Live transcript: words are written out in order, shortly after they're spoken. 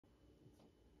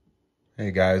Hey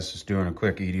guys, just doing a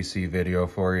quick EDC video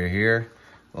for you here.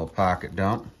 A little pocket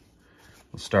dump.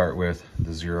 We'll start with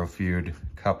the Zero Feud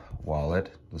cup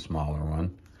wallet, the smaller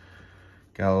one.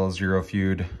 Got a little Zero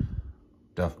Feud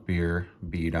Duff Beer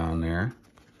bead on there.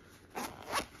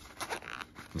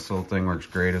 This little thing works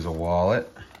great as a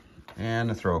wallet and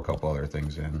to throw a couple other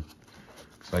things in.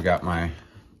 So I got my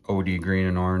OD green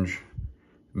and orange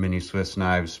mini Swiss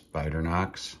knives Spider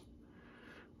Knox.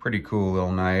 Pretty cool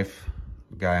little knife.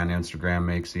 A guy on Instagram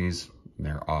makes these, and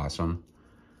they're awesome.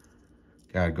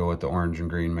 Gotta go with the orange and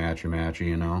green matchy,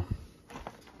 you know.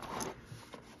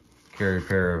 Carry a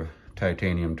pair of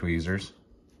titanium tweezers.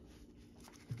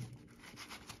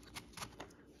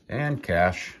 And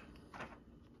cash.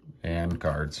 And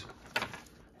cards.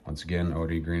 Once again,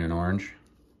 OD green and orange.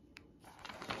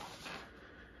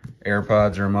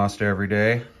 AirPods are a must every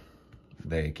day.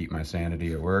 They keep my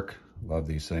sanity at work. Love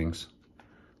these things.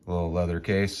 Little leather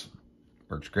case.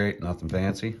 Works great, nothing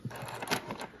fancy.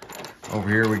 Over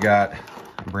here we got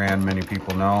a brand many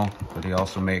people know, but they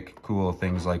also make cool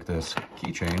things like this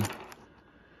keychain.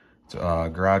 It's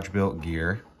garage built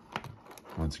gear.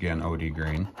 Once again, OD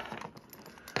green.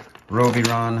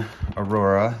 Roviron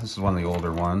Aurora, this is one of the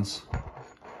older ones.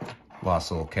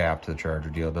 Lost a little cap to the charger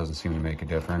deal, doesn't seem to make a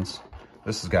difference.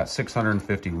 This has got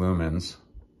 650 lumens.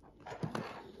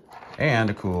 And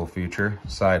a cool feature,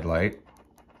 side light.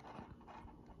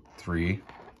 3. You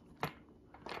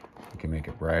can make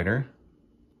it brighter.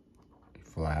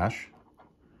 Flash.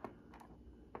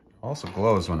 Also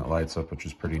glows when it lights up, which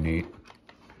is pretty neat.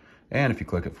 And if you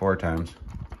click it 4 times,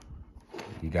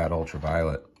 you got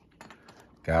ultraviolet.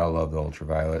 Gotta love the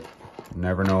ultraviolet.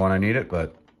 Never know when I need it,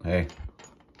 but hey,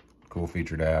 cool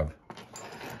feature to have.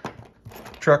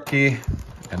 Truck key,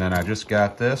 and then I just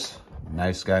got this.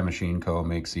 Nice Guy Machine Co.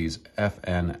 makes these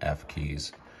FNF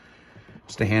keys.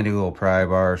 Just a handy little pry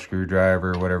bar,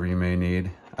 screwdriver, whatever you may need.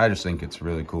 I just think it's a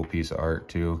really cool piece of art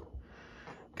too.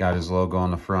 Got his logo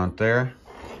on the front there.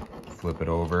 Flip it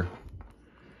over.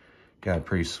 Got a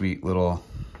pretty sweet little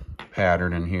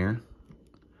pattern in here.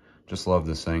 Just love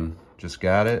this thing. Just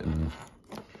got it and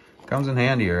comes in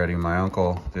handy already. My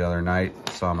uncle the other night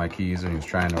saw my keys and he was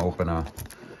trying to open a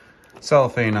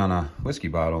cellophane on a whiskey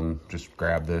bottle and just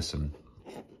grabbed this and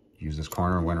used this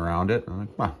corner and went around it. I'm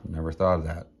like, wow, never thought of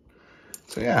that.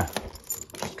 So yeah,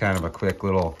 just kind of a quick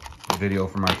little video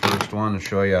for my first one to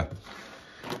show you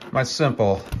my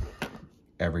simple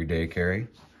everyday carry.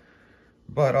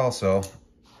 But also,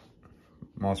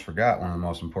 almost forgot one of the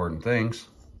most important things,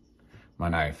 my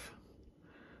knife.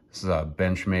 This is a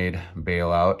Benchmade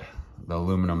Bailout, the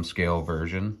aluminum scale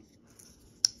version.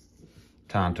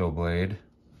 Tonto blade,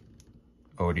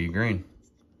 OD green.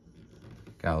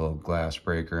 Got a little glass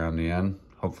breaker on the end.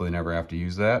 Hopefully never have to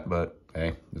use that, but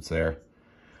hey, it's there.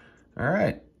 All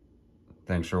right.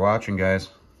 Thanks for watching, guys.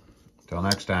 Till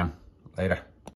next time. Later.